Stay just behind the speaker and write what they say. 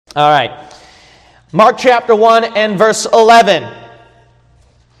All right. Mark chapter 1 and verse 11.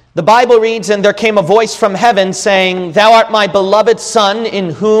 The Bible reads, "And there came a voice from heaven saying, Thou art my beloved Son, in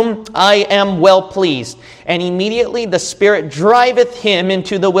whom I am well pleased. And immediately the Spirit driveth him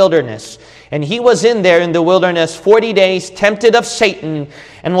into the wilderness. And he was in there in the wilderness 40 days, tempted of Satan,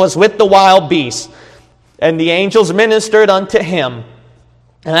 and was with the wild beasts. And the angels ministered unto him.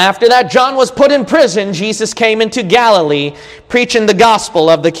 And after that John was put in prison, Jesus came into Galilee, preaching the gospel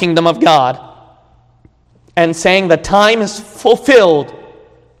of the kingdom of God, and saying, The time is fulfilled,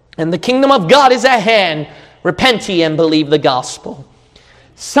 and the kingdom of God is at hand. Repent ye and believe the gospel."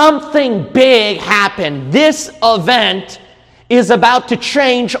 Something big happened. This event is about to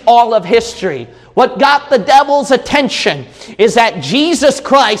change all of history. What got the devil's attention is that Jesus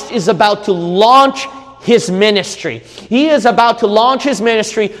Christ is about to launch his ministry. He is about to launch his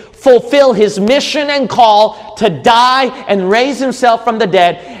ministry, fulfill his mission and call to die and raise himself from the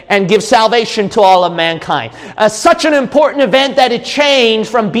dead and give salvation to all of mankind. Such an important event that it changed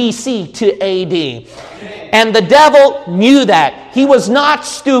from BC to AD. And the devil knew that. He was not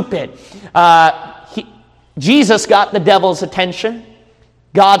stupid. Jesus got the devil's attention.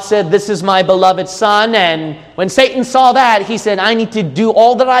 God said, "This is my beloved Son." And when Satan saw that, he said, "I need to do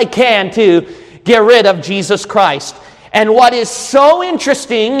all that I can to get rid of Jesus Christ." And what is so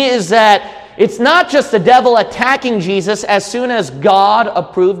interesting is that it's not just the devil attacking Jesus as soon as God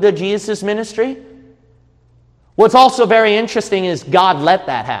approved of Jesus' ministry. What's also very interesting is God let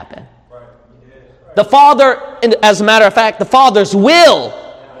that happen. The Father, as a matter of fact, the Father's will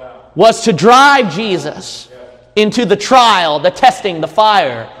was to drive Jesus into the trial, the testing, the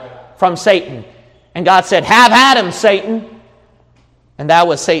fire from Satan. And God said, "Have at him, Satan." And that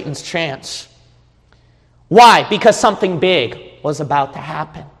was Satan's chance. Why? Because something big was about to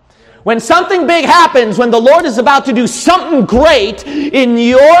happen. When something big happens, when the Lord is about to do something great in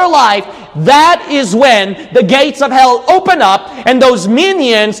your life, that is when the gates of hell open up and those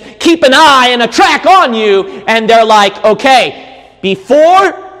minions keep an eye and a track on you, and they're like, okay,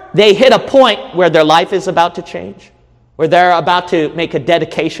 before they hit a point where their life is about to change, where they're about to make a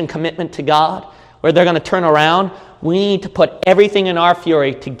dedication commitment to God, where they're going to turn around, we need to put everything in our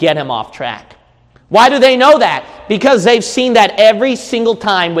fury to get him off track. Why do they know that? Because they've seen that every single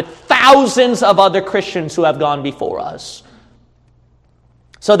time with thousands of other Christians who have gone before us.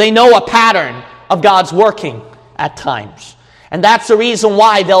 So they know a pattern of God's working at times. And that's the reason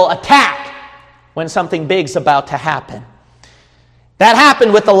why they'll attack when something big's about to happen. That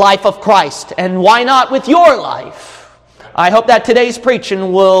happened with the life of Christ. And why not with your life? I hope that today's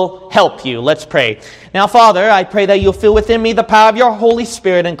preaching will help you. Let's pray. Now, Father, I pray that you'll fill within me the power of your Holy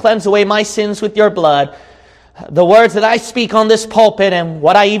Spirit and cleanse away my sins with your blood. The words that I speak on this pulpit and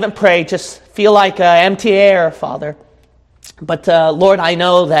what I even pray just feel like empty air, Father. But, Lord, I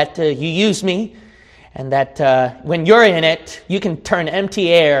know that you use me and that when you're in it, you can turn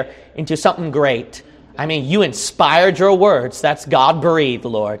empty air into something great. I mean, you inspired your words. That's God-breathed,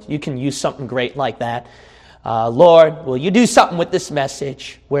 Lord. You can use something great like that. Lord, will you do something with this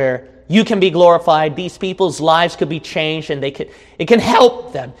message where you can be glorified, these people's lives could be changed, and it can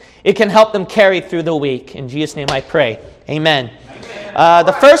help them. It can help them carry through the week. In Jesus' name I pray. Amen.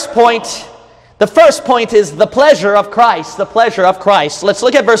 The first point is the pleasure of Christ. The pleasure of Christ. Let's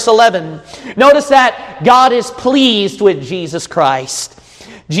look at verse 11. Notice that God is pleased with Jesus Christ.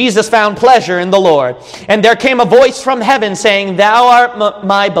 Jesus found pleasure in the Lord. And there came a voice from heaven saying, Thou art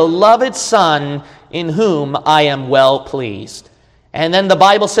my beloved Son, in whom I am well pleased. And then the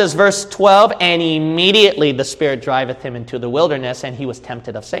Bible says, verse 12, and immediately the Spirit driveth him into the wilderness, and he was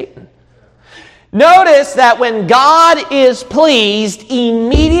tempted of Satan. Notice that when God is pleased,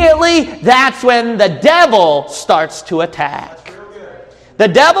 immediately that's when the devil starts to attack. The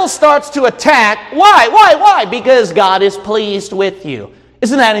devil starts to attack. Why? Because God is pleased with you.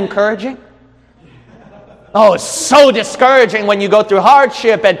 Isn't that encouraging? Oh, it's so discouraging when you go through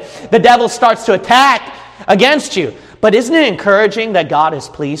hardship and the devil starts to attack against you. But isn't it encouraging that God is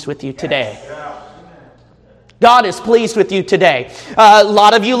pleased with you today? God is pleased with you today. A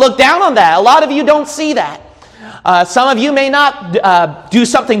lot of you look down on that. A lot of you don't see that. Some of you may not do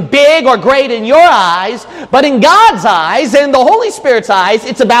something big or great in your eyes, but in God's eyes and the Holy Spirit's eyes,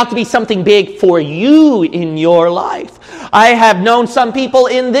 it's about to be something big for you in your life. I have known some people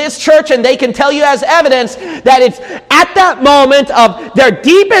in this church, and they can tell you as evidence that it's at that moment of their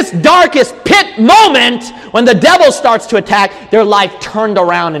deepest, darkest pit moment when the devil starts to attack, their life turned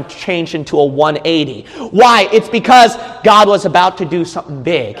around and changed into a 180. Why? It's because God was about to do something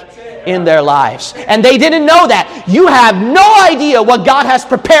big. in their lives. And they didn't know that. You have no idea what God has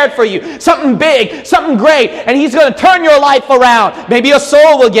prepared for you. Something big, something great, and He's going to turn your life around. Maybe a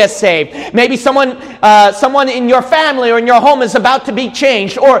soul will get saved. Maybe someone in your family or in your home is about to be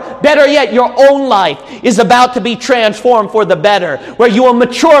changed. Or better yet, your own life is about to be transformed for the better, where you will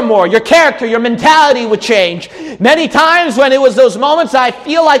mature more. Your character, your mentality would change. Many times when it was those moments I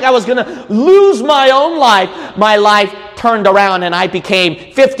feel like I was going to lose my own life, my life turned around and I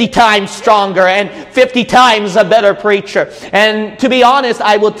became 50 times stronger and 50 times a better preacher. And to be honest,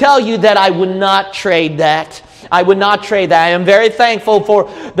 I will tell you that I would not trade that. I would not trade that. I am very thankful for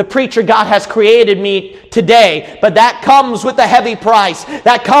the preacher God has created me today. But that comes with a heavy price.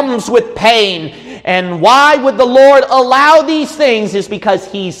 That comes with pain. And why would the Lord allow these things is because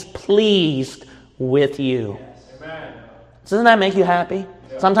He's pleased with you. Amen. Doesn't that make you happy?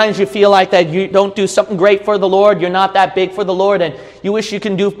 Sometimes you feel like that you don't do something great for the Lord. You're not that big for the Lord. And you wish you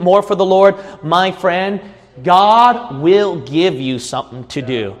can do more for the Lord. My friend, God will give you something to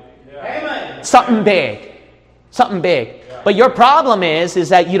do. Amen. Something big. Something big. But your problem is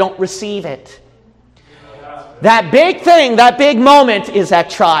that you don't receive it. That big thing, that big moment is that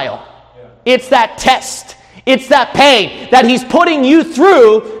trial. It's that test. It's that pain that He's putting you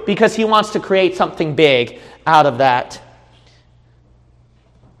through because He wants to create something big out of that.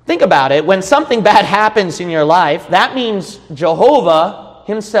 Think about it. When something bad happens in your life, that means Jehovah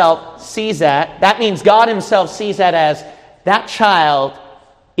Himself sees that. That means God Himself sees that as that child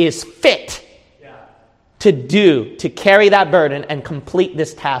is fit to carry that burden and complete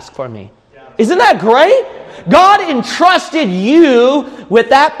this task for me. Isn't that great? God entrusted you with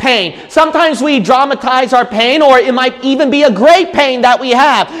that pain. Sometimes we dramatize our pain, or it might even be a great pain that we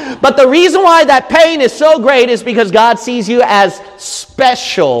have. But the reason why that pain is so great is because God sees you as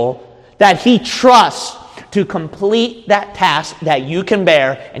special, that He trusts to complete that task that you can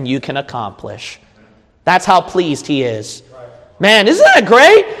bear and you can accomplish. That's how pleased He is. Man, isn't that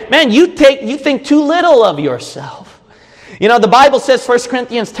great? Man, you think too little of yourself. You know, the Bible says, 1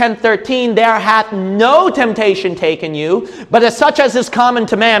 Corinthians 10:13, there hath no temptation taken you, but as such as is common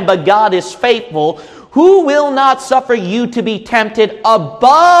to man, but God is faithful, who will not suffer you to be tempted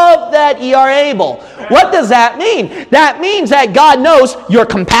above that ye are able. What does that mean? That means that God knows you're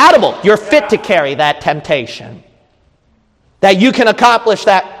compatible. You're fit to carry that temptation. That you can accomplish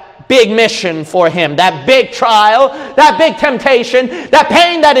that big mission for Him, that big trial, that big temptation, that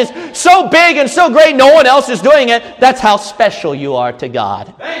pain that is so big and so great no one else is doing it. That's how special you are to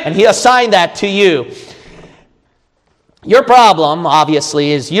God. And He assigned that to you. Your problem,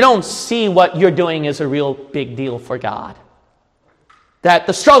 obviously, is you don't see what you're doing as a real big deal for God. That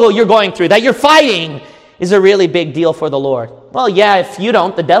the struggle you're going through, that you're fighting, is a really big deal for the Lord. Well, yeah, if you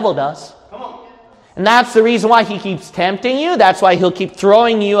don't, the devil does. And that's the reason why he keeps tempting you. That's why he'll keep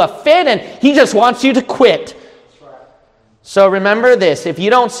throwing you a fit, and he just wants you to quit. So remember this, if you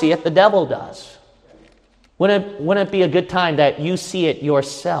don't see it, the devil does. Wouldn't it be a good time that you see it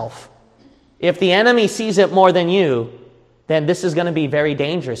yourself? If the enemy sees it more than you, then this is going to be very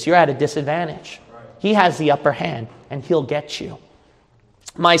dangerous. You're at a disadvantage. He has the upper hand, and he'll get you.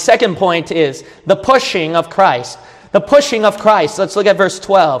 My second point is the pushing of Christ. The pushing of Christ. Let's look at verse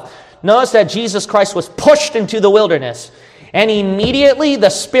 12. Notice that Jesus Christ was pushed into the wilderness, and immediately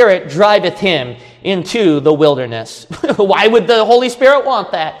the Spirit driveth Him into the wilderness. Why would the Holy Spirit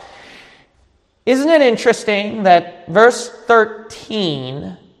want that? Isn't it interesting that verse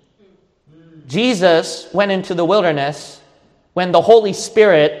 13, Jesus went into the wilderness when the Holy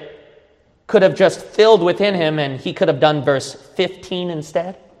Spirit could have just filled within Him and He could have done verse 15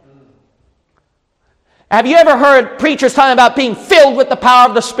 instead? Have you ever heard preachers talking about being filled with the power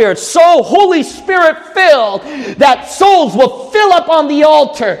of the Spirit? So Holy Spirit filled that souls will fill up on the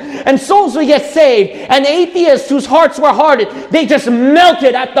altar and souls will get saved. And atheists whose hearts were hardened, they just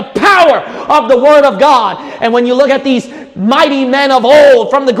melted at the power of the Word of God. And when you look at these mighty men of old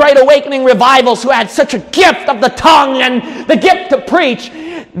from the Great Awakening revivals who had such a gift of the tongue and the gift to preach,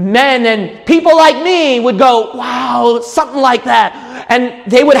 men and people like me would go, wow, something like that. And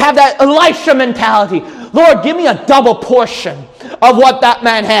they would have that Elisha mentality. Lord, give me a double portion of what that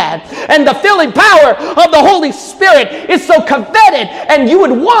man had. And the filling power of the Holy Spirit is so coveted. And you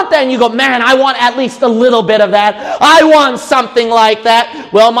would want that. And you go, man, I want at least a little bit of that. I want something like that.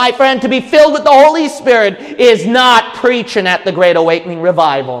 Well, my friend, to be filled with the Holy Spirit is not preaching at the Great Awakening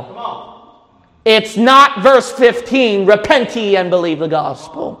Revival. Come on. It's not verse 15, repent ye and believe the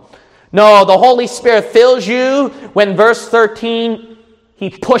gospel. No, the Holy Spirit fills you when verse 13, He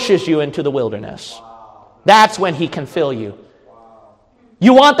pushes you into the wilderness. That's when He can fill you.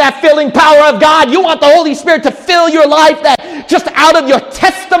 You want that filling power of God. You want the Holy Spirit to fill your life, that just out of your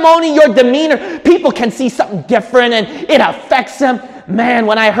testimony, your demeanor, people can see something different and it affects them. Man,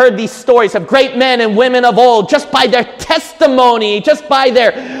 when I heard these stories of great men and women of old, just by their testimony, just by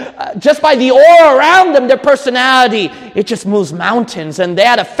the aura around them, their personality, it just moves mountains. And they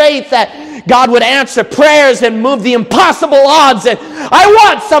had a faith that God would answer prayers and move the impossible odds. And I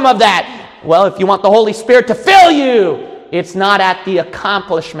want some of that. Well, if you want the Holy Spirit to fill you, it's not at the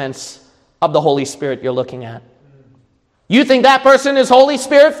accomplishments of the Holy Spirit you're looking at. You think that person is Holy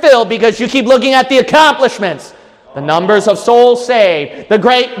Spirit filled because you keep looking at the accomplishments. The numbers of souls saved, the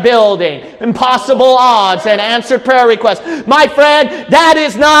great building, impossible odds, and answered prayer requests. My friend, that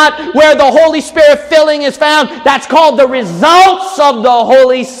is not where the Holy Spirit filling is found. That's called the results of the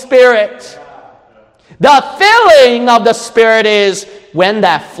Holy Spirit. The filling of the Spirit is when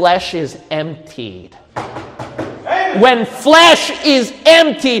that flesh is emptied. When flesh is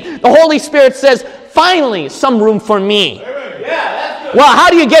emptied, the Holy Spirit says, finally, some room for me. Well, how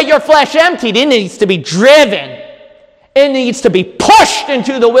do you get your flesh emptied? It needs to be driven. It needs to be pushed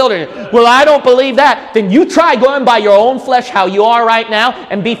into the wilderness. Well, I don't believe that. Then you try going by your own flesh, how you are right now,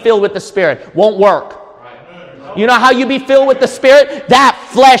 and be filled with the Spirit. Won't work. You know how you be filled with the Spirit? That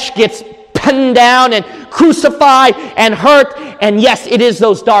flesh gets pinned down and crucified and hurt. And yes, it is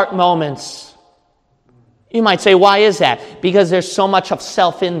those dark moments. You might say, why is that? Because there's so much of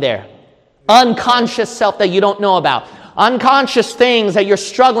self in there. Unconscious self that you don't know about. Unconscious things that you're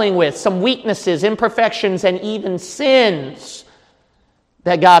struggling with. Some weaknesses, imperfections, and even sins.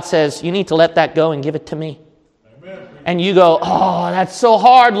 That God says, you need to let that go and give it to me. Amen. And you go, oh, that's so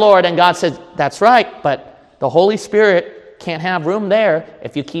hard, Lord. And God says, that's right. But the Holy Spirit can't have room there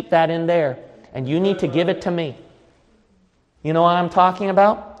if you keep that in there. And you need to give it to me. You know what I'm talking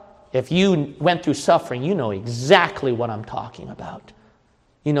about? If you went through suffering, you know exactly what I'm talking about.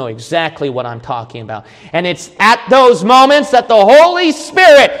 You know exactly what I'm talking about. And it's at those moments that the Holy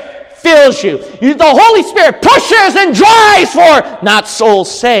Spirit fills you. The Holy Spirit pushes and drives for not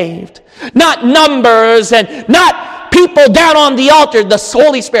souls saved, not numbers, and not people down on the altar. The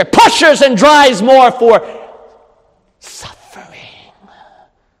Holy Spirit pushes and drives more for suffering.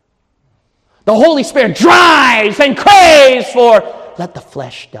 The Holy Spirit drives and craves for let the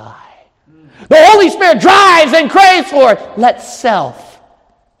flesh die. The Holy Spirit drives and craves for let self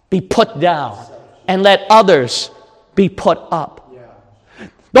be put down and let others be put up.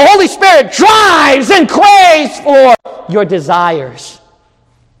 The Holy Spirit drives and craves for your desires.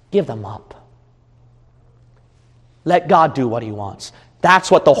 Give them up. Let God do what He wants.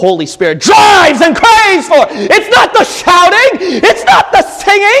 That's what the Holy Spirit drives and craves for. It's not the shouting. It's not the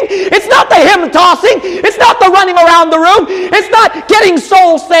singing. It's not the hymn tossing. It's not the running around the room. It's not getting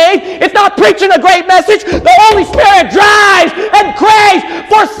souls saved. It's not preaching a great message. The Holy Spirit drives and craves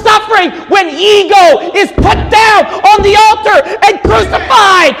for suffering when ego is put down on the altar and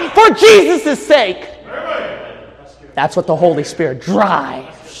crucified for Jesus' sake. That's what the Holy Spirit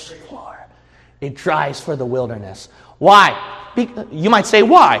drives for. It drives for the wilderness. Why? You might say,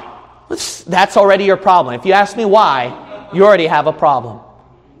 why? That's already your problem. If you ask me why, you already have a problem.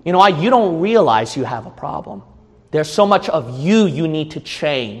 You know why? You don't realize you have a problem. There's so much of you need to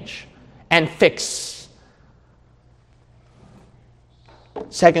change and fix.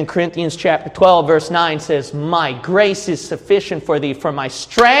 2 Corinthians chapter 12, verse 9 says, my grace is sufficient for thee, for my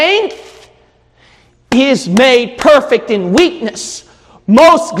strength is made perfect in weakness.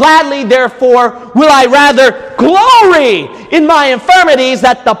 Most gladly, therefore, will I rather glory in my infirmities,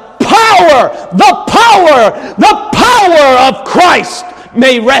 that the power of Christ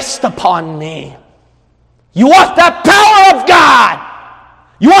may rest upon me. You want that power of God?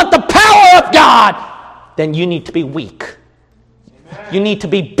 You want the power of God? Then you need to be weak. Amen. You need to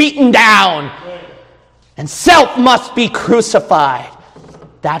be beaten down. And self must be crucified.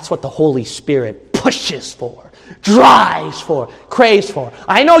 That's what the Holy Spirit pushes for. Drives for, craves for.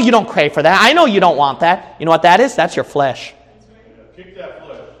 I know you don't crave for that. I know you don't want that. You know what that is? That's your flesh. Kick that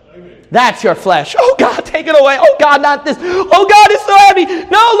flesh. Amen. That's your flesh. Oh God, take it away. Oh God, not this. Oh God, it's so heavy.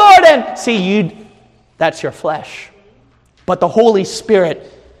 No, Lord. And see, that's your flesh. But the Holy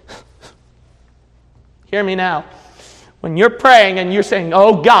Spirit, hear me now. When you're praying and you're saying,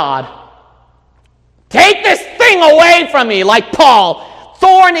 oh God, take this thing away from me, like Paul,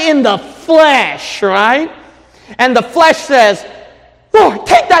 thorn in the flesh, right? And the flesh says, Lord,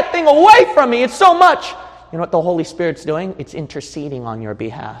 take that thing away from me. It's so much. You know what the Holy Spirit's doing? It's interceding on your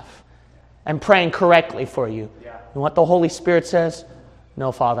behalf and praying correctly for you. Yeah. You know what the Holy Spirit says?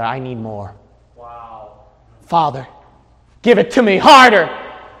 No, Father, I need more. Wow. Father, give it to me harder.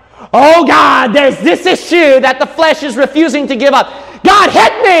 Oh God, there's this issue that the flesh is refusing to give up. God,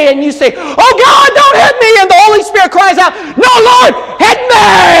 hit me. And you say, oh God, don't hit me. And the Holy Spirit cries out, no, Lord, hit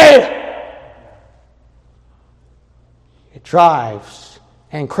me. It drives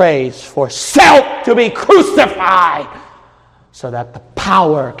and craves for self to be crucified so that the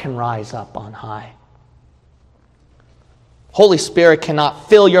power can rise up on high. Holy Spirit cannot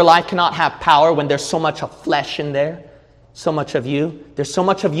fill your life, cannot have power when there's so much of flesh in there, so much of you. There's so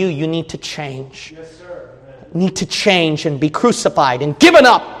much of you, you need to change. Yes, sir. Amen. Need to change and be crucified and given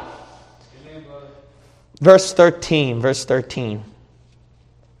up. Amen, Verse 13.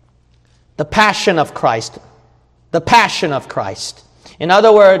 The passion of Christ. The passion of Christ. In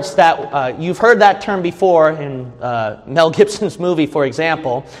other words, that you've heard that term before in Mel Gibson's movie, for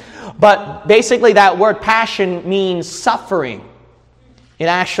example. But basically that word passion means suffering. It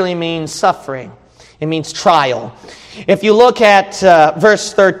actually means suffering. It means trial. If you look at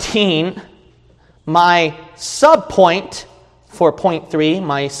verse 13, my subpoint for point 3,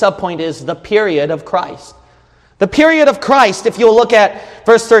 my subpoint is the period of Christ. The period of Christ, if you look at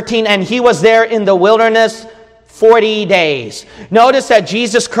verse 13, and he was there in the wilderness 40 days. Notice that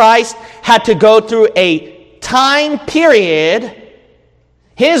Jesus Christ had to go through a time period,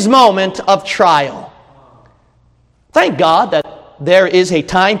 his moment of trial. Thank God that there is a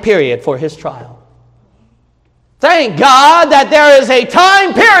time period for his trial. Thank God that there is a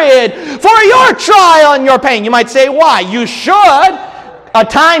time period for your trial and your pain. You might say, why? You should. A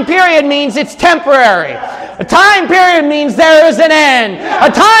time period means it's temporary. A time period means there is an end. A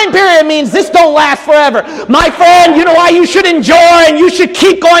time period means this don't last forever. My friend, you know why you should enjoy and you should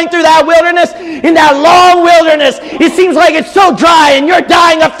keep going through that wilderness? In that long wilderness, it seems like it's so dry and you're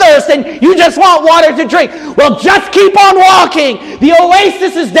dying of thirst and you just want water to drink. Well, just keep on walking. The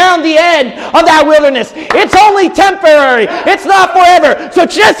oasis is down the end of that wilderness. It's only temporary. It's not forever. So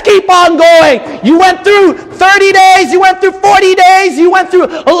just keep on going. You went through 30 days. You went through 40 days. You went through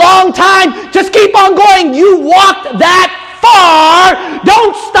a long time. Just keep on going. You walked that far.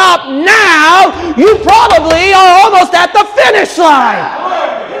 Don't stop now. You probably are almost at the finish line.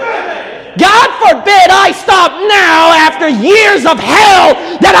 God forbid I stop now after years of hell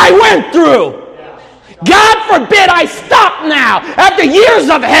that I went through. God forbid I stop now after years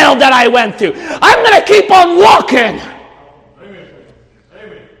of hell that I went through. I'm going to keep on walking.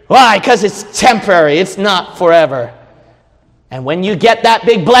 Why? Because it's temporary. It's not forever. And when you get that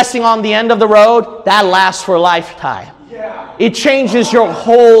big blessing on the end of the road, that lasts for a lifetime. It changes your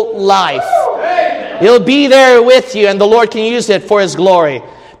whole life. It'll be there with you, and the Lord can use it for His glory.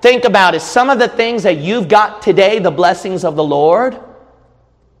 Think about it. Some of the things that you've got today, the blessings of the Lord,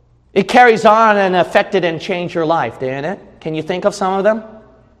 it carries on and affected and changed your life, didn't it? Can you think of some of them?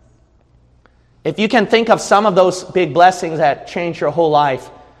 If you can think of some of those big blessings that changed your whole life,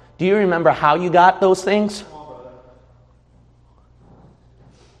 do you remember how you got those things?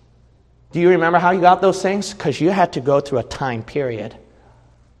 Do you remember how you got those things? Because you had to go through a time period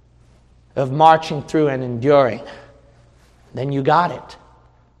of marching through and enduring. Then you got it.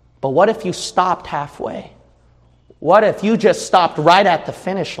 But what if you stopped halfway? What if you just stopped right at the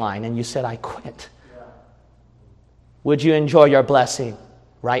finish line and you said, I quit? Would you enjoy your blessing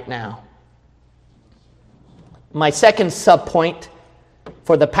right now? My second subpoint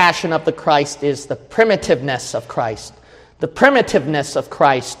for the passion of the Christ is the primitiveness of Christ. The primitiveness of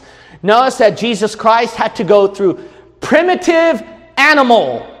Christ. Notice that Jesus Christ had to go through primitive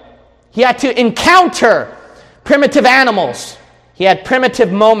animal. He had to encounter primitive animals. He had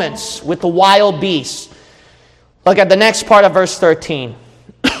primitive moments with the wild beasts. Look at the next part of verse 13.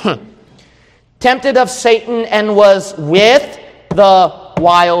 Tempted of Satan and was with the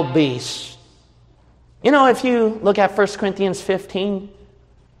wild beasts. You know, if you look at 1 Corinthians 15,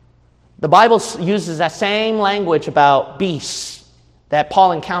 the Bible uses that same language about beasts that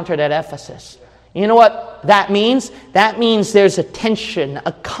Paul encountered at Ephesus. You know what that means? That means there's a tension,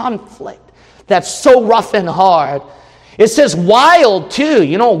 a conflict that's so rough and hard. It says wild too.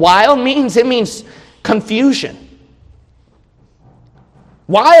 You know what wild means? It means confusion.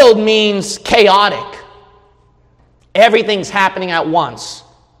 Wild means chaotic. Everything's happening at once.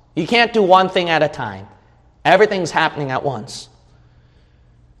 You can't do one thing at a time. Everything's happening at once.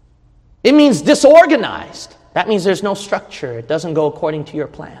 It means disorganized. That means there's no structure. It doesn't go according to your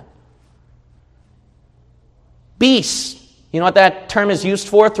plan. Beast. You know what that term is used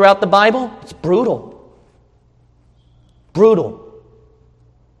for throughout the Bible? It's brutal. Brutal.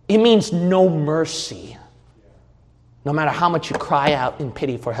 It means no mercy. No matter how much you cry out in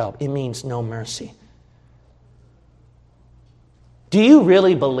pity for help, it means no mercy. Do you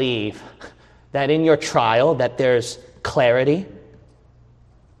really believe that in your trial that there's clarity?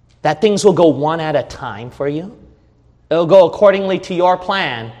 That things will go one at a time for you? it'll go accordingly to your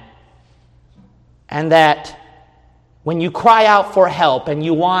plan, and that when you cry out for help and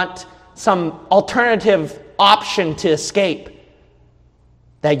you want some alternative option to escape,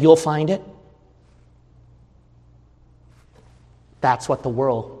 that you'll find it. That's what the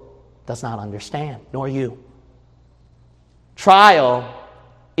world does not understand, nor you. Trial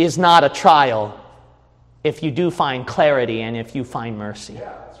is not a trial if you do find clarity and if you find mercy.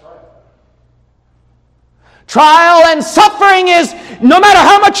 Yeah, that's right. Trial and suffering is, no matter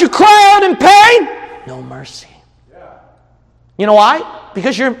how much you cry out in pain, no mercy. Yeah. You know why?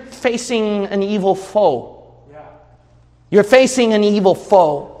 Because you're facing an evil foe. Yeah. You're facing an evil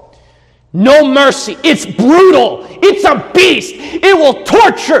foe. No mercy. It's brutal. It's a beast. It will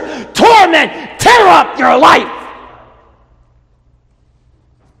torture, torment, tear up your life.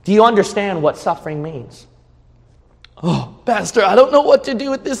 Do you understand what suffering means? Oh, Pastor, I don't know what to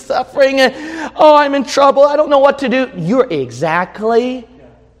do with this suffering. Oh, I'm in trouble. I don't know what to do. You're exactly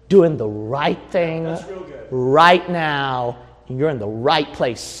doing the right thing right now. You're in the right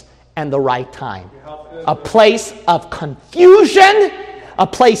place and the right time. A place of confusion, a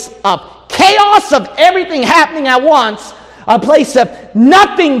place of chaos of everything happening at once, a place of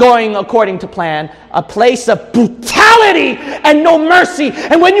nothing going according to plan, a place of brutality and no mercy.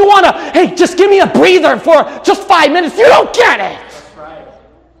 And when you want to, hey, just give me a breather for just 5 minutes, you don't get it. That's right.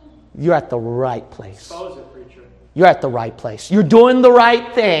 You're at the right place. Expose it, preacher. You're at the right place. You're doing the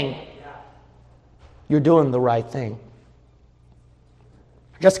right thing. You're doing the right thing.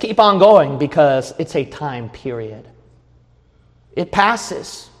 Just keep on going because it's a time period. It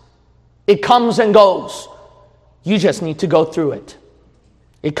passes. It comes and goes. You just need to go through it.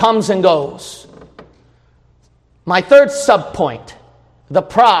 It comes and goes. My third subpoint, the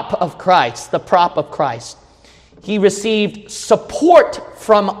prop of Christ. The prop of Christ. He received support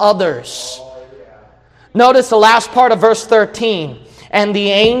from others. Notice the last part of verse 13. And the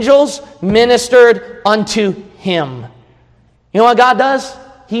angels ministered unto him. You know what God does?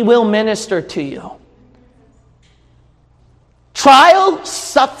 He will minister to you. Trial,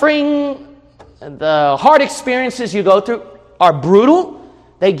 suffering, the hard experiences you go through are brutal.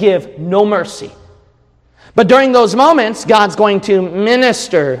 They give no mercy. But during those moments, God's going to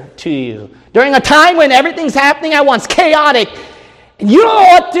minister to you. During a time when everything's happening at once, chaotic, you don't know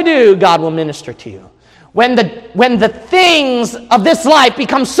what to do, God will minister to you. When the things of this life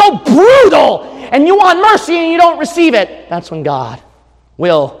become so brutal and you want mercy and you don't receive it, that's when God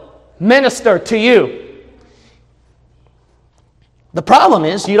will minister to you. The problem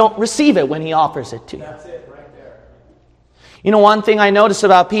is you don't receive it when He offers it to you. That's it right there. You know, one thing I notice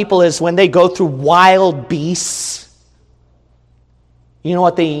about people is when they go through wild beasts, you know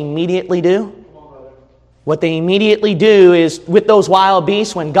what they immediately do? What they immediately do is, with those wild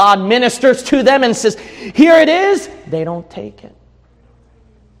beasts, when God ministers to them and says, here it is, they don't take it.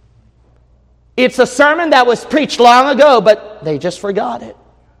 It's a sermon that was preached long ago, but they just forgot it.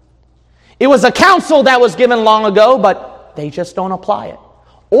 It was a counsel that was given long ago, but they just don't apply it.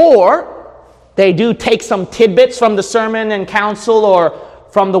 Or they do take some tidbits from the sermon and counsel or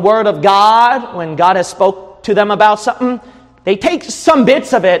from the Word of God when God has spoke to them about something. They take some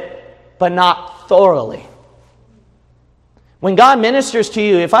bits of it, but not thoroughly. When God ministers to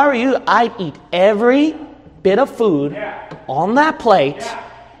you, if I were you, I'd eat every bit of food on that plate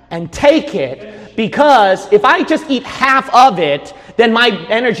and take it, because if I just eat half of it, then my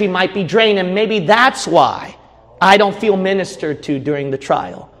energy might be drained, and maybe that's why I don't feel ministered to during the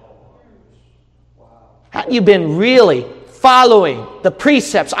trial. Have you been really following the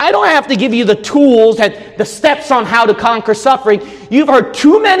precepts? I don't have to give you the tools and the steps on how to conquer suffering. You've heard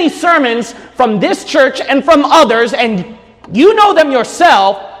too many sermons from this church and from others, and you know them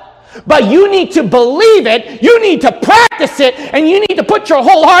yourself, but you need to believe it, you need to practice it, and you need to put your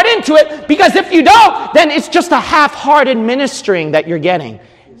whole heart into it, because if you don't, then it's just a half-hearted ministering that you're getting.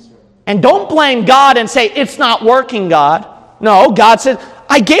 And don't blame God and say, it's not working, God. No, God said,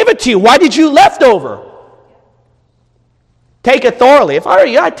 I gave it to you. Why did you leftover? Take it thoroughly. If I were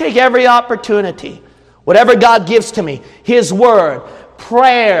you, I'd take every opportunity. Whatever God gives to me, His Word,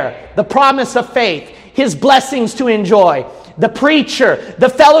 prayer, the promise of faith, His blessings to enjoy, the preacher, the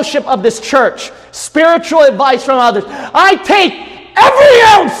fellowship of this church, spiritual advice from others. I take every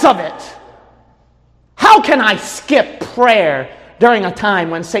ounce of it. How can I skip prayer during a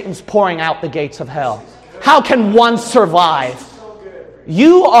time when Satan's pouring out the gates of hell? How can one survive?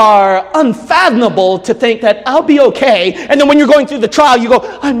 You are unfathomable to think that I'll be okay, and then when you're going through the trial, you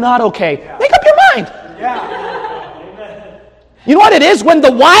go, I'm not okay. Make up your mind. You know what it is? When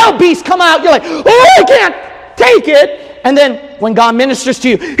the wild beasts come out, you're like, oh, I can't take it. And then When God ministers to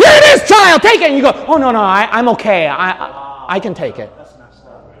you, here it is, child, take it. And you go, oh, no, I'm okay. I can take it.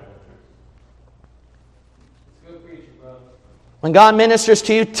 When God ministers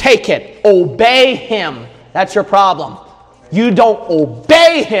to you, take it. Obey Him. That's your problem. You don't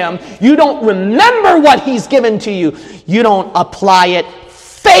obey Him. You don't remember what He's given to you. You don't apply it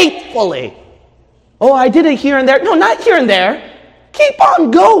faithfully. Oh, I did it here and there. No, not here and there. Keep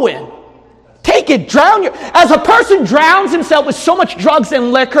on going. Take it. As a person drowns himself with so much drugs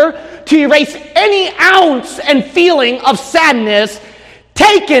and liquor to erase any ounce and feeling of sadness,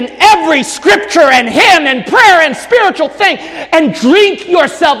 taken every scripture and hymn and prayer and spiritual thing and drunk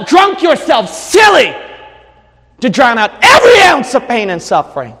yourself silly to drown out every ounce of pain and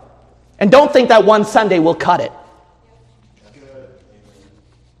suffering. And don't think that one Sunday will cut it.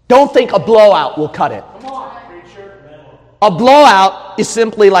 Don't think a blowout will cut it. Come on, preacher. A blowout is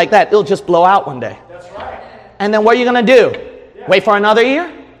simply like that. It'll just blow out one day. That's right. And then what are you going to do? Wait for another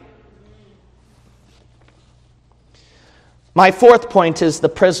year? My fourth point is the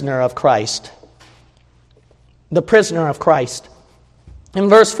prisoner of Christ. The prisoner of Christ. In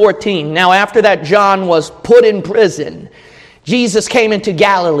verse 14, now after that John was put in prison, Jesus came into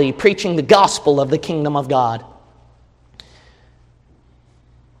Galilee preaching the gospel of the kingdom of God.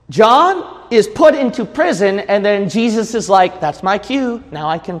 John is put into prison, and then Jesus is like, that's my cue, now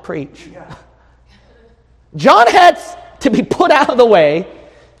I can preach. Yeah. John had to be put out of the way.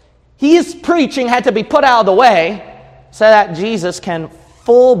 His preaching had to be put out of the way so that Jesus can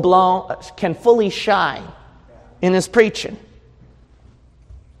fully shine in his preaching.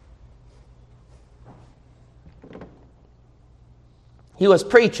 He was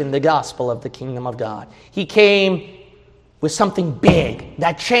preaching the gospel of the kingdom of God. He came with something big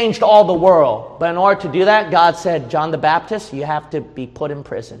that changed all the world. But in order to do that, God said, John the Baptist, you have to be put in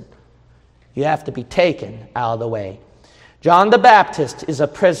prison. You have to be taken out of the way. John the Baptist is a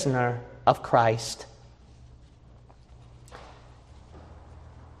prisoner of Christ.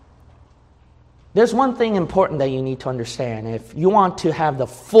 There's one thing important that you need to understand. If you want to have the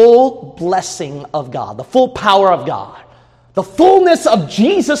full blessing of God, the full power of God, the fullness of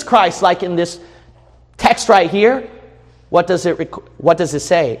Jesus Christ, like in this text right here, what does it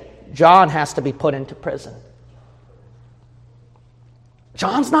say? John has to be put into prison.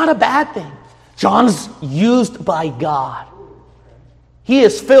 John's not a bad thing. John's used by God. He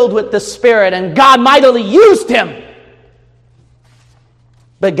is filled with the Spirit, and God mightily used him.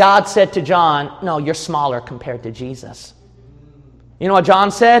 But God said to John, no, you're smaller compared to Jesus. You know what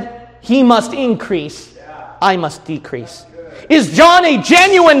John said? He must increase, I must decrease. Is John a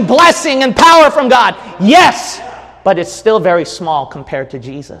genuine blessing and power from God? Yes, but it's still very small compared to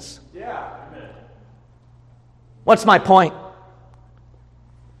Jesus. What's my point?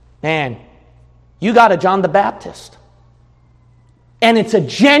 Man, you got a John the Baptist. And it's a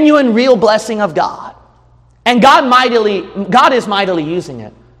genuine, real blessing of God. And God is mightily using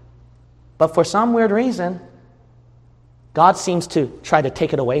it. But for some weird reason, God seems to try to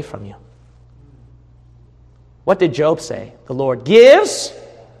take it away from you. What did Job say? The Lord gives,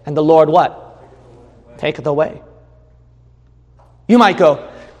 and the Lord what? Taketh away. You might go,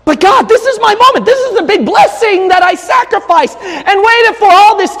 but God, this is my moment. This is the big blessing that I sacrificed and waited for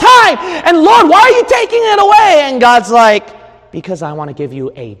all this time. And Lord, why are you taking it away? And God's like, because I want to give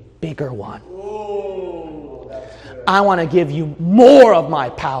you a bigger one. I want to give you more of my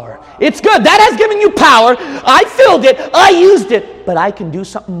power. It's good. That has given you power. I filled it. I used it. But I can do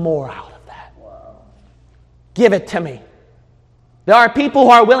something more out of that. Give it to me. There are people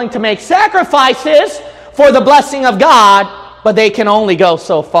who are willing to make sacrifices for the blessing of God, but they can only go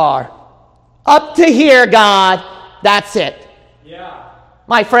so far. Up to here, God. That's it. Yeah.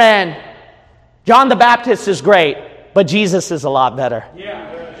 My friend, John the Baptist is great, but Jesus is a lot better.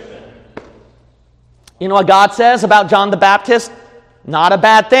 Yeah. You know what God says about John the Baptist? Not a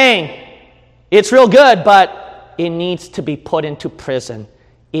bad thing. It's real good, but it needs to be put into prison.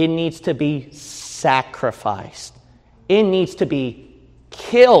 It needs to be sacrificed. It needs to be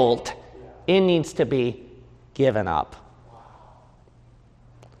killed. It needs to be given up.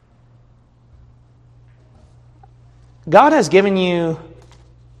 God has given you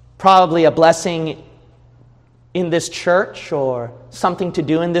probably a blessing in this church, or something to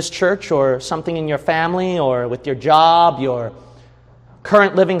do in this church, or something in your family, or with your job, your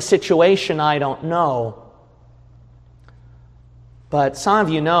current living situation, I don't know. But some of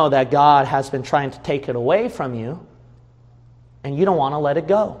you know that God has been trying to take it away from you, and you don't want to let it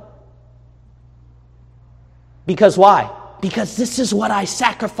go. Because why? Because this is what I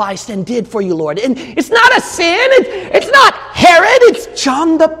sacrificed and did for you, Lord. And it's not a sin. It's not Herod. It's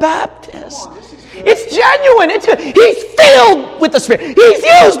John the Baptist. It's genuine. He's filled with the Spirit. He's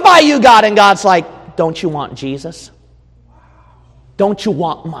used by you, God. And God's like, don't you want Jesus? Don't you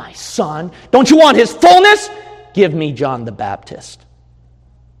want my son? Don't you want his fullness? Give me John the Baptist.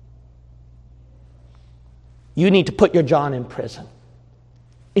 You need to put your John in prison.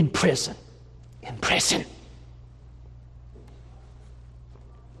 In prison. In prison.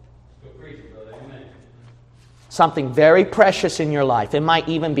 Something very precious in your life. It might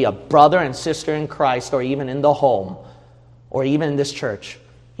even be a brother and sister in Christ, or even in the home, or even in this church.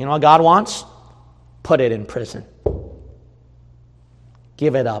 You know what God wants? Put it in prison.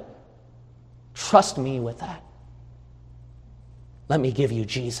 Give it up. Trust me with that. Let me give you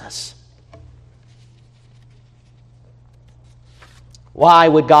Jesus. Why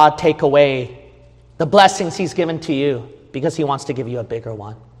would God take away the blessings He's given to you? Because He wants to give you a bigger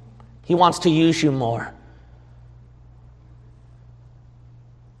one. He wants to use you more.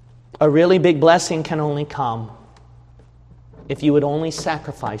 A really big blessing can only come if you would only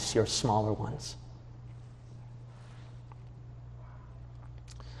sacrifice your smaller ones.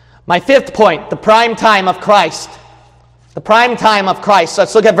 My fifth point, the prime time of Christ. The prime time of Christ.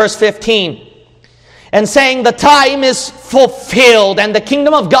 Let's look at verse 15. And saying, the time is fulfilled and the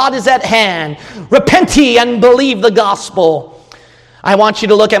kingdom of God is at hand. Repent ye and believe the gospel. I want you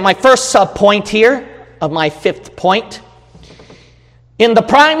to look at my first sub-point here of my fifth point. In the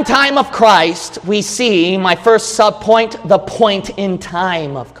prime time of Christ, we see, my first sub-point, the point in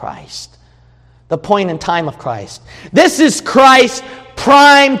time of Christ. The point in time of Christ. This is Christ's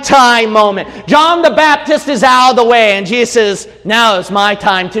prime time moment. John the Baptist is out of the way, and Jesus says, now is my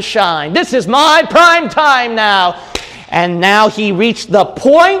time to shine. This is my prime time now. And now He reached the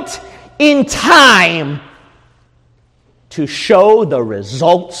point in time to show the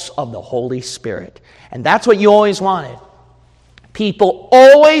results of the Holy Spirit. And that's what you always wanted. People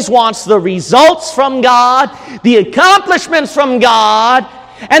always wants the results from God, the accomplishments from God,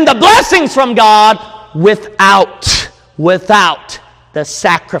 and the blessings from God without the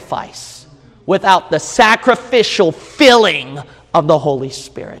sacrifice, without the sacrificial filling of the Holy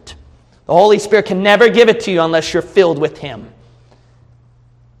Spirit. The Holy Spirit can never give it to you unless you're filled with Him.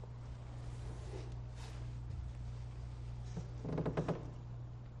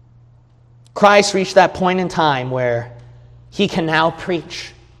 Christ reached that point in time where He can now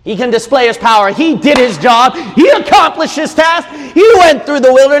preach. He can display His power. He did His job. He accomplished His task. He went through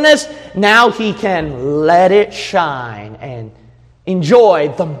the wilderness. Now He can let it shine and enjoy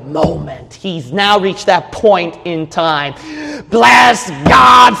the moment. He's now reached that point in time. Bless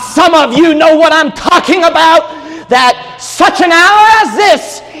God. Some of you know what I'm talking about. That such an hour as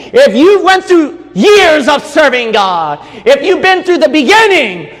this, if you went through years of serving God, if you've been through the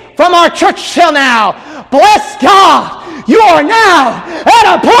beginning from our church till now, bless God. You are now at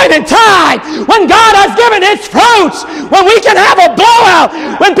a point in time when God has given His fruits, when we can have a blowout,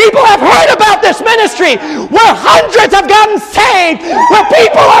 when people have heard about this ministry, where hundreds have gotten saved, where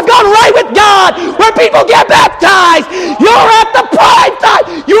people have gone right with God, where people get baptized. You're at the prime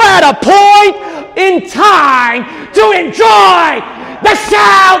time. You're at a point in time to enjoy the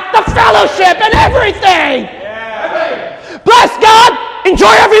shout, the fellowship, and everything. Bless God.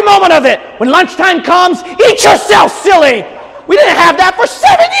 Enjoy every moment of it. When lunchtime comes, eat yourself silly. We didn't have that for 7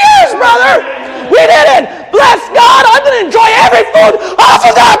 years, brother. We didn't. Bless God, I'm going to enjoy every food off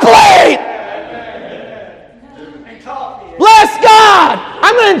of that plate. Bless God,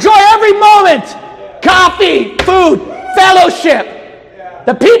 I'm going to enjoy every moment. Coffee, food, fellowship.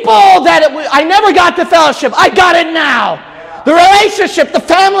 The people that I never got to fellowship, I got it now. The relationship, the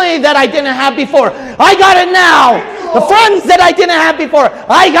family that I didn't have before, I got it now. The friends that I didn't have before,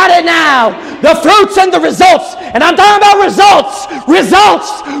 I got it now. The fruits and the results. And I'm talking about results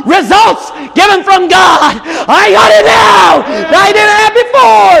given from God. I got it now. That I didn't have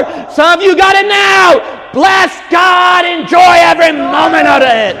before. Some of you got it now. Bless God. Enjoy every moment of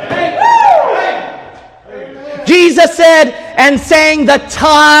it. Jesus said, and saying, the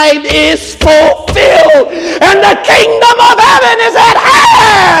time is fulfilled and the kingdom of heaven is at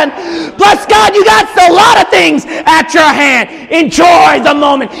hand. Bless God, you got a lot of things at your hand. Enjoy the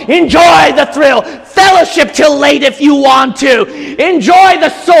moment. Enjoy the thrill. Fellowship till late if you want to. Enjoy the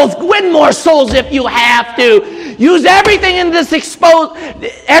souls. Win more souls if you have to. Use everything in this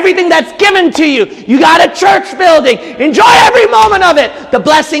everything that's given to you. You got a church building. Enjoy every moment of it. The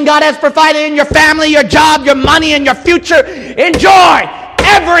blessing God has provided in your family, your job, your money, and your future. Enjoy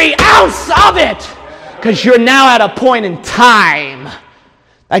every ounce of it. Because you're now at a point in time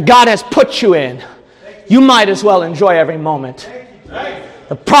that God has put you in. You might as well enjoy every moment.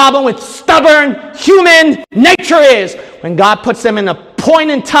 The problem with stubborn human nature is when God puts them in a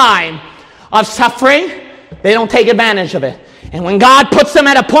point in time of suffering, they don't take advantage of it. And when God puts them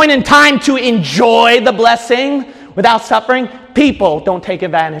at a point in time to enjoy the blessing without suffering, people don't take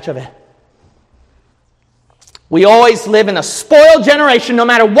advantage of it. We always live in a spoiled generation. No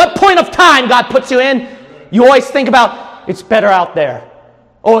matter what point of time God puts you in, you always think about, it's better out there.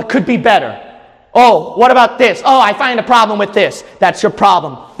 Oh, it could be better. Oh, what about this? Oh, I find a problem with this. That's your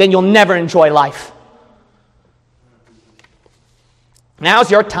problem. Then you'll never enjoy life.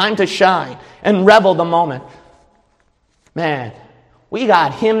 Now's your time to shine and revel the moment. Man, we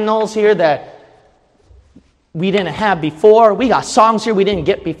got hymnals here that we didn't have before. We got songs here we didn't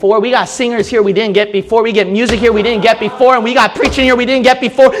get before. We got singers here we didn't get before. We get music here we didn't get before. And we got preaching here we didn't get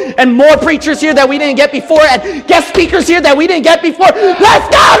before. And more preachers here that we didn't get before. And guest speakers here that we didn't get before.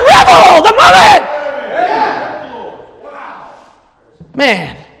 Let's God revel the moment!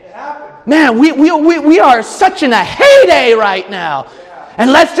 Man, we are such in a heyday right now.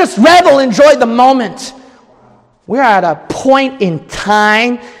 And let's just revel, enjoy the moment. We're at a point in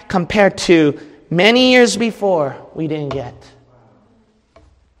time compared to many years before we didn't get.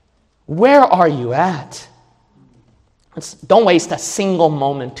 Where are you at? Don't waste a single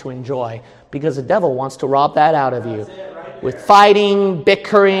moment to enjoy, because the devil wants to rob that out of you with fighting,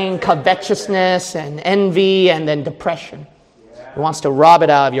 bickering, covetousness, and envy, and then depression. He wants to rob it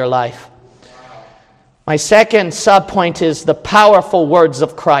out of your life. My second subpoint is the powerful words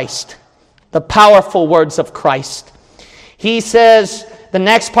of Christ. The powerful words of Christ. He says, the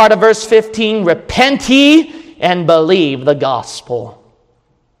next part of verse 15, repent ye and believe the gospel.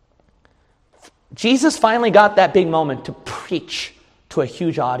 Jesus finally got that big moment to preach to a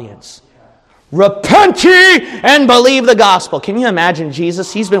huge audience. Repent ye and believe the gospel. Can you imagine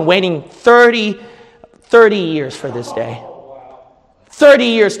Jesus? He's been waiting 30 years for this day. 30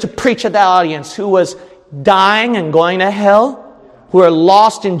 years to preach at that audience who was dying and going to hell, who are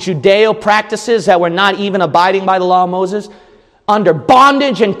lost in Judeo practices that were not even abiding by the law of Moses, under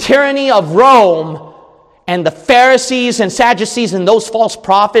bondage and tyranny of Rome, and the Pharisees and Sadducees and those false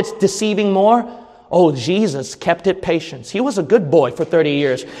prophets deceiving more. Oh, Jesus kept it patience. He was a good boy for 30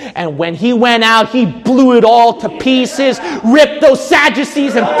 years. And when he went out, he blew it all to pieces, ripped those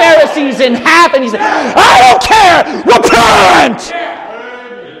Sadducees and Pharisees in half, and he said, I don't care, repent!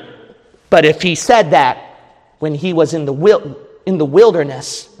 But if he said that when he was in the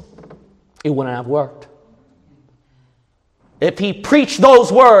wilderness, it wouldn't have worked. If he preached those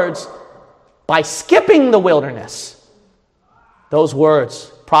words by skipping the wilderness, those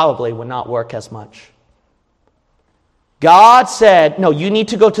words probably would not work as much. God said, no, you need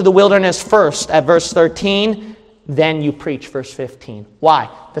to go to the wilderness first at verse 13, then you preach verse 15. Why?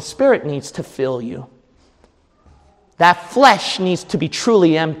 The Spirit needs to fill you. That flesh needs to be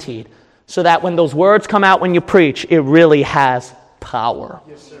truly emptied, so that when those words come out when you preach, it really has power.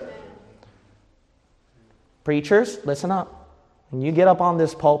 Yes, sir. Preachers, listen up. When you get up on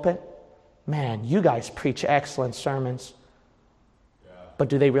this pulpit, man, you guys preach excellent sermons. Yeah. But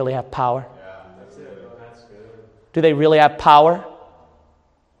do they really have power? Yeah, that's it. That's good. Do they really have power?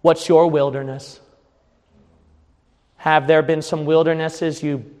 What's your wilderness? Have there been some wildernesses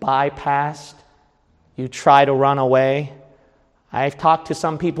you bypassed? You try to run away? I've talked to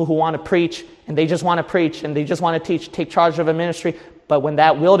some people who want to preach, and they just want to preach, and they just want to teach, take charge of a ministry. But when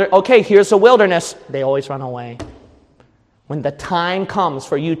that okay, here's a wilderness, they always run away. When the time comes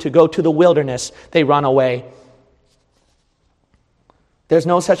for you to go to the wilderness, they run away. There's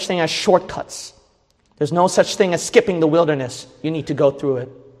no such thing as shortcuts. There's no such thing as skipping the wilderness. You need to go through it.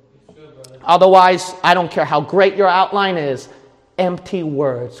 Otherwise, I don't care how great your outline is, empty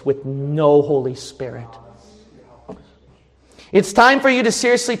words with no Holy Spirit. It's time for you to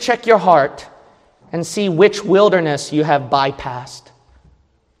seriously check your heart and see which wilderness you have bypassed.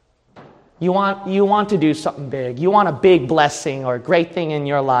 You want to do something big. You want a big blessing or a great thing in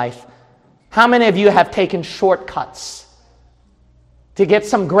your life. How many of you have taken shortcuts to get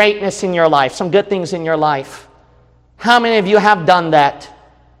some greatness in your life, some good things in your life? How many of you have done that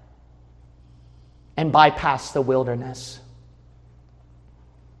and bypassed the wilderness?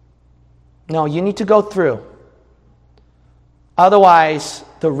 No, you need to go through. Otherwise,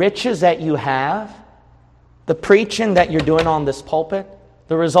 the riches that you have, the preaching that you're doing on this pulpit,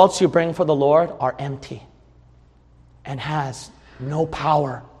 the results you bring for the Lord are empty and has no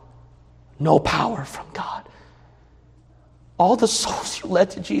power from God. All the souls you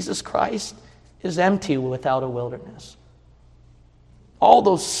led to Jesus Christ is empty without a wilderness. All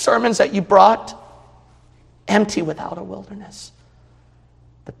those sermons that you brought, empty without a wilderness.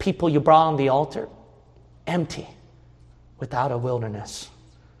 The people you brought on the altar, empty without a wilderness.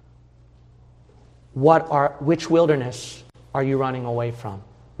 Which wilderness are you running away from?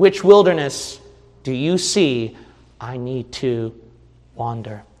 Which wilderness do you see I need to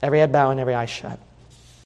wander? Every head bow and every eye shut.